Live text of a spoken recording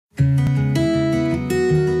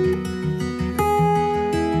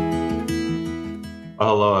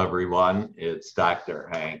Hello, everyone. It's Dr.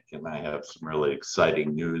 Hank, and I have some really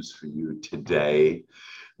exciting news for you today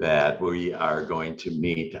that we are going to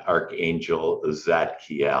meet Archangel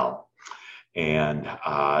Zadkiel. And,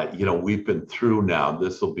 we've been through now,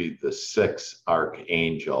 this will be the sixth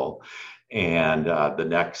Archangel. And the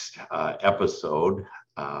next episode,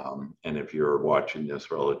 and if you're watching this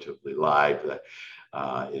relatively live,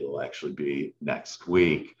 it'll actually be next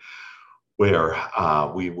week where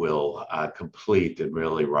we will complete and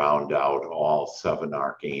really round out all seven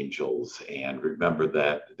archangels. And remember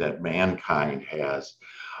that mankind has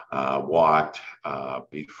walked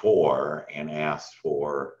before and asked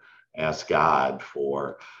God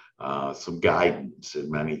for some guidance in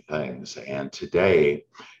many things. And today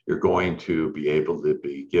you're going to be able to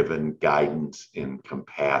be given guidance in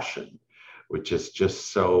compassion, which is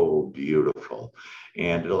just so beautiful.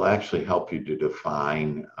 And it'll actually help you to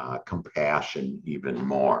define compassion even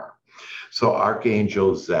more. So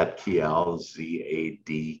Archangel Zadkiel,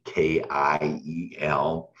 Zadkiel,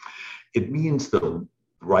 it means the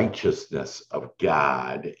righteousness of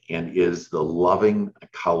God and is the loving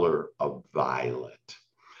color of violet.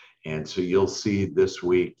 And so you'll see this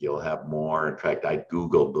week, you'll have more. In fact, I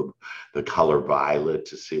Googled the color violet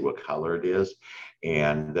to see what color it is.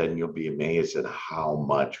 And then you'll be amazed at how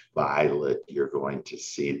much violet you're going to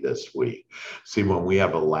see this week. See, when we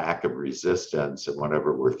have a lack of resistance in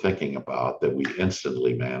whatever we're thinking about, that we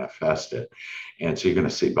instantly manifest it. And so you're going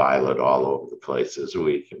to see violet all over the place this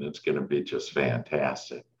week, and it's going to be just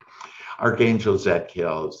fantastic. Archangel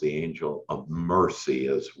Zadkiel is the angel of mercy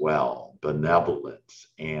as well, benevolence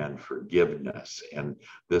and forgiveness. And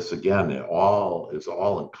this, again, it all is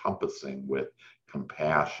all encompassing with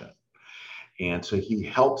compassion. And so he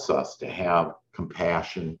helps us to have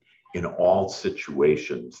compassion in all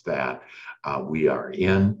situations that we are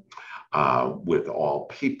in, with all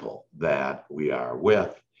people that we are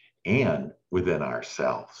with, and within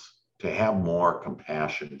ourselves, to have more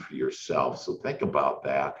compassion for yourself. So think about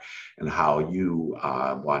that and how you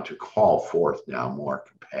want to call forth now more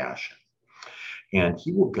compassion. And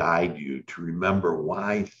he will guide you to remember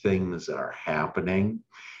why things are happening,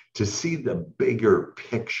 to see the bigger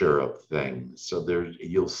picture of things. So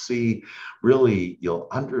you'll see, really, you'll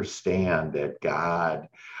understand that God,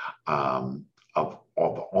 of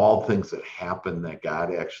all things that happen, that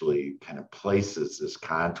God actually kind of places this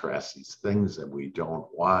contrast, these things that we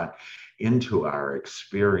don't want, into our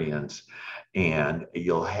experience. And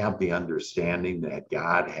you'll have the understanding that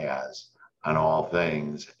God has on all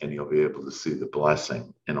things, and you'll be able to see the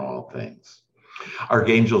blessing in all things.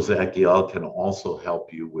 Archangel Zadkiel can also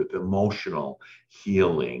help you with emotional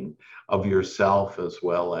healing of yourself as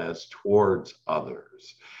well as towards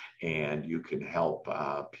others. And you can help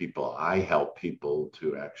people. I help people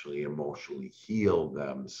to actually emotionally heal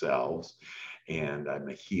themselves. And I'm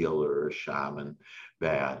a healer, a shaman,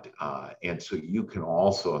 and so you can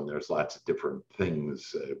also, and there's lots of different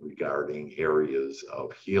things regarding areas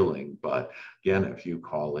of healing. But again, if you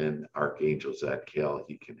call in Archangel Zadkiel,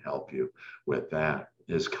 he can help you with that.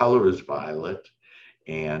 His color is violet.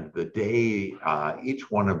 And the day, each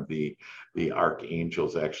one of the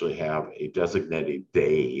archangels actually have a designated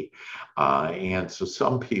day. And so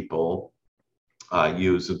some people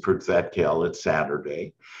use it for Zadkiel, it's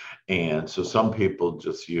Saturday. And so some people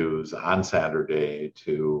just use on Saturday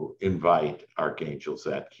to invite Archangel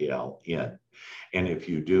Zadkiel in. And if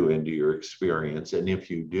you do, into your experience, and if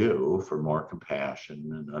you do, for more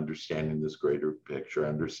compassion and understanding this greater picture,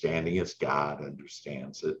 understanding as God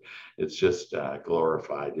understands it, it's just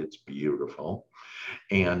glorified, it's beautiful.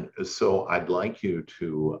 And so I'd like you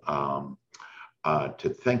to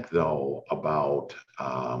think, though, about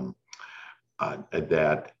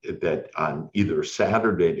that on either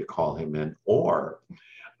Saturday to call him in, or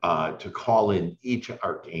to call in each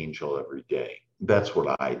archangel every day. That's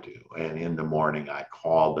what I do. And in the morning, I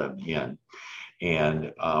call them in.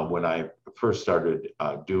 And when I first started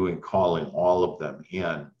calling all of them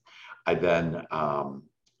in, I then,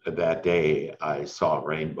 that day, I saw a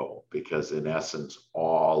rainbow, because in essence,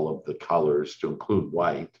 all of the colors, to include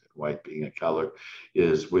white being a color,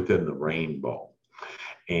 is within the rainbow.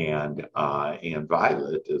 And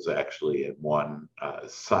violet is actually at one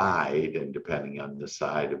side, and depending on the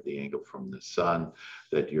side of the angle from the sun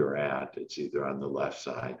that you're at, it's either on the left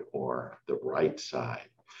side or the right side.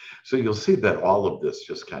 So you'll see that all of this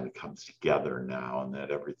just kind of comes together now, and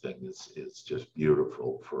that everything is just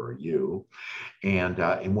beautiful for you. And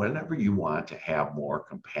whenever you want to have more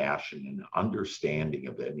compassion and understanding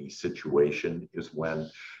of any situation is when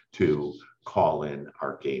to call in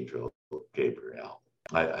Archangel Gabriel.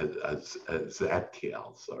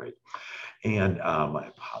 Zadkiel, sorry. And my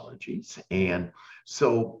apologies. And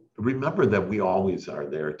so remember that we always are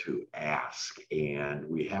there to ask, and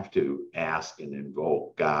we have to ask and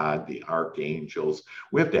invoke God, the archangels.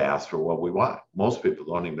 We have to ask for what we want. Most people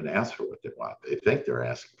don't even ask for what they want. They think they're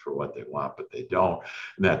asking for what they want, but they don't.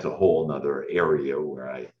 And that's a whole nother area where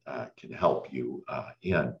I can help you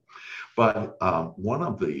in. But one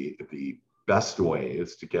of the best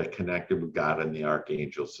ways to get connected with God and the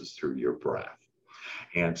archangels is through your breath.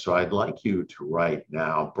 And so I'd like you to write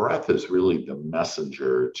now, breath is really the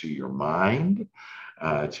messenger to your mind,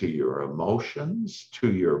 to your emotions,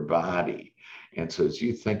 to your body. And so as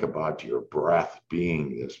you think about your breath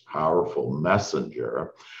being this powerful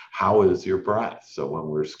messenger, how is your breath? So when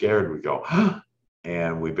we're scared, we go,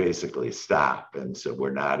 and we basically stop. And so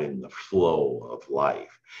we're not in the flow of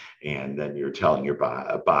life. And then you're telling your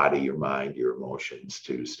body, your mind, your emotions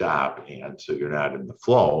to stop. And so you're not in the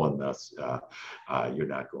flow, and thus you're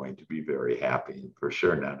not going to be very happy, and for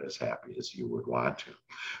sure not as happy as you would want to.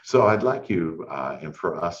 So I'd like you and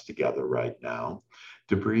for us together right now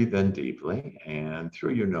to breathe in deeply and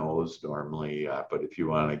through your nose normally, but if you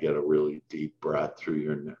want to get a really deep breath through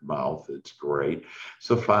your mouth, it's great.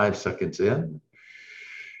 So 5 seconds in.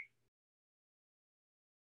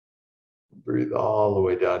 Breathe all the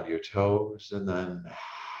way down to your toes and then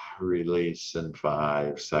release in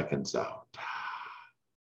 5 seconds out.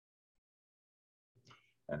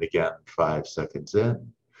 And again, 5 seconds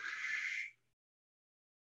in.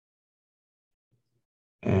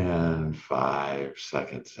 And 5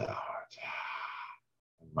 seconds out.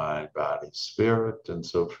 Mind, body, spirit. And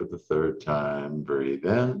so for the third time, breathe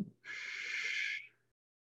in.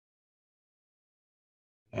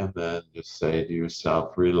 And then just say to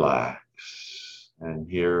yourself, relax. And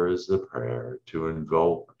here is the prayer to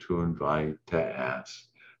invoke, to invite, to ask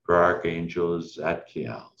for Archangel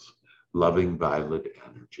Zadkiel's loving violet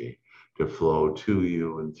energy to flow to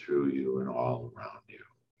you and through you and all around you.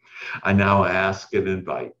 I now ask and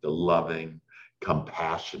invite the loving,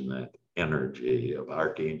 compassionate energy of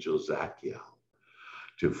Archangel Zadkiel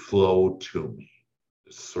to flow to me,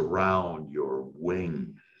 to surround your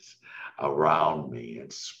wings around me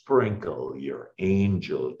and sprinkle your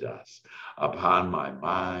angel dust upon my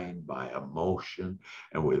mind, my emotion,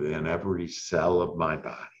 and within every cell of my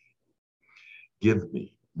body. Give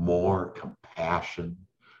me more compassion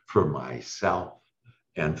for myself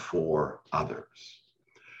and for others.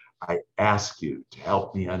 I ask you to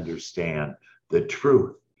help me understand the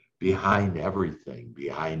truth behind everything,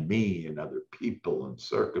 behind me and other people and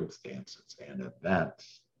circumstances and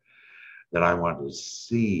events. That I want to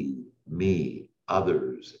see me,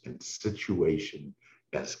 others, and situation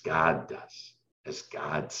as God does, as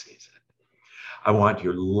God sees it. I want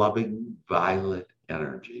your loving violet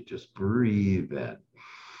energy. Just breathe in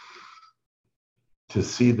to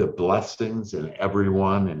see the blessings in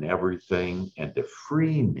everyone and everything, and to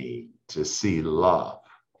free me to see love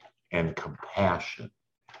and compassion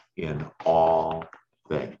in all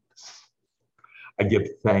things. I give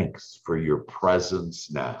thanks for your presence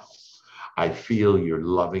now. I feel your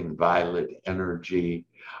loving violet energy,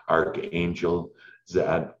 Archangel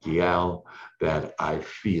Zadkiel, that I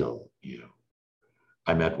feel you.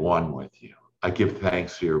 I'm at one with you. I give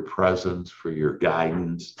thanks for your presence, for your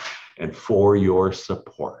guidance, and for your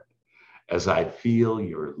support as I feel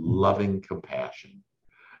your loving compassion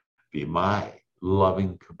be my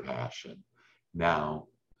loving compassion now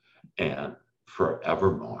and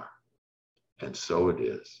forevermore. And so it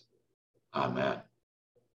is. Amen.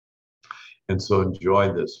 And so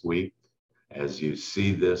enjoy this week as you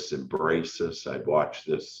see this, embrace this. I've watched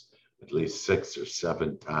this at least 6 or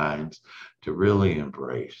 7 times to really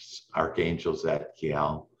embrace Archangel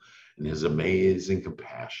Zadkiel and his amazing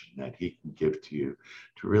compassion that he can give to you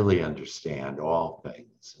to really understand all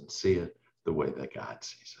things and see it the way that God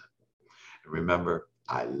sees it. And remember,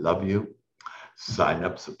 I love you. Sign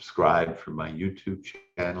up, subscribe for my YouTube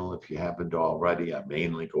channel if you haven't already. I'm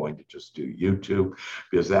mainly going to just do YouTube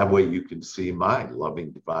because that way you can see my loving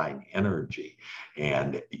divine energy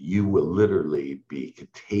and you will literally be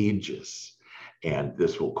contagious, and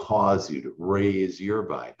this will cause you to raise your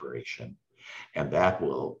vibration, and that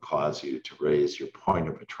will cause you to raise your point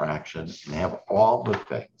of attraction and have all the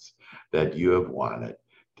things that you have wanted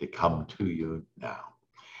to come to you now.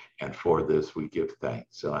 And for this, we give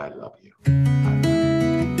thanks. So I love you.